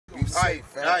safe,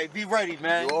 fam. All right, be ready,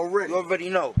 man. You already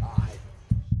know.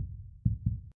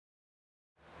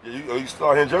 Yeah, you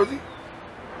still here in Jersey?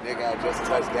 Nigga, I just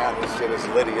touched down. This shit is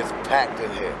litty. It's packed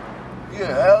in here.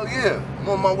 Yeah, hell yeah. I'm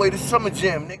on my way to Summer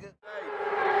Jam, nigga.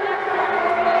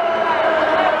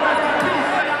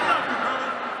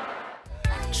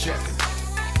 Check it.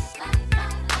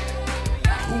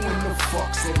 Who in the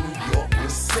fuck said New York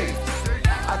was safe?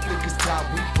 I think it's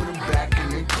time we put them back in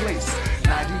their place.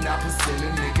 99%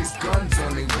 of niggas guns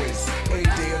on their waist. Every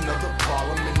day another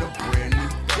problem in a brand new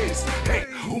case. Hey,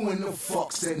 who in the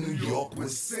fuck said New York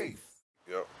was safe?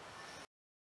 Yep.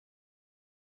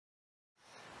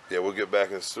 Yeah, we'll get back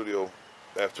in the studio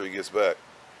after he gets back.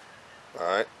 All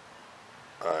right?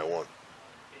 All right, one.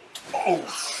 Oh,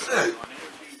 shit.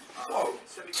 Whoa.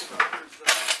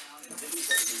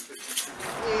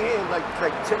 We ain't here in like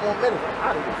 10 more minutes. I'm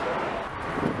out of here, bro.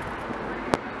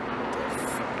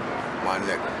 My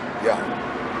nigga. Yo.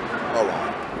 Hold on.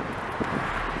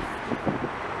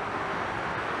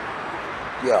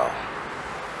 Yo.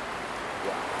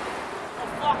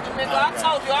 Fucking nigga, I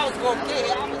told you I was gonna get it.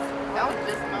 That was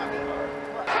just my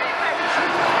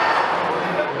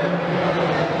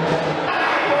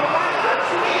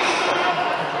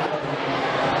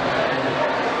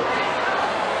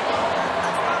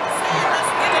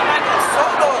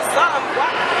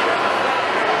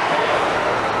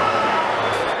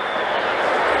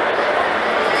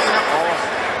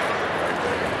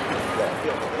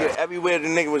Everywhere the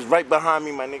nigga was right behind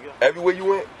me, my nigga. Everywhere you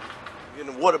went? In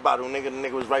the water bottle, nigga, the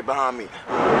nigga was right behind me.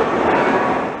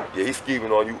 Yeah, he's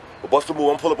scheming on you. But bust the move,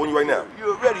 I'm pull up on you right now.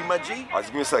 You ready, my G? All right, just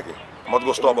give me a second. I'm about to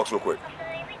go to Starbucks real quick.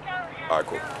 All right,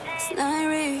 cool. It's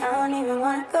NYREE. I don't even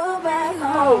want to go back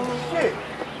home. Oh, shit.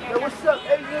 Yo, what's up,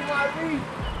 AYZHA?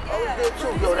 Oh, there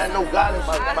too. Yo, that no goddess,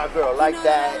 my girl like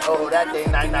that. Oh, that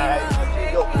thing, night.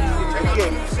 Yo,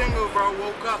 You single, bro,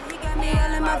 woke up. He got me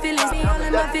all in my feelings, me all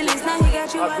in my feelings. Now he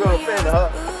got you my all girl in fan your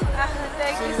of her.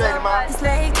 Thank See you you so later, much. man. It's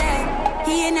like that.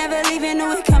 He ain't never leaving,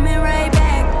 no, he coming right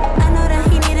back. I know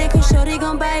that he need it, cause shorty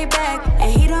gon' bite back.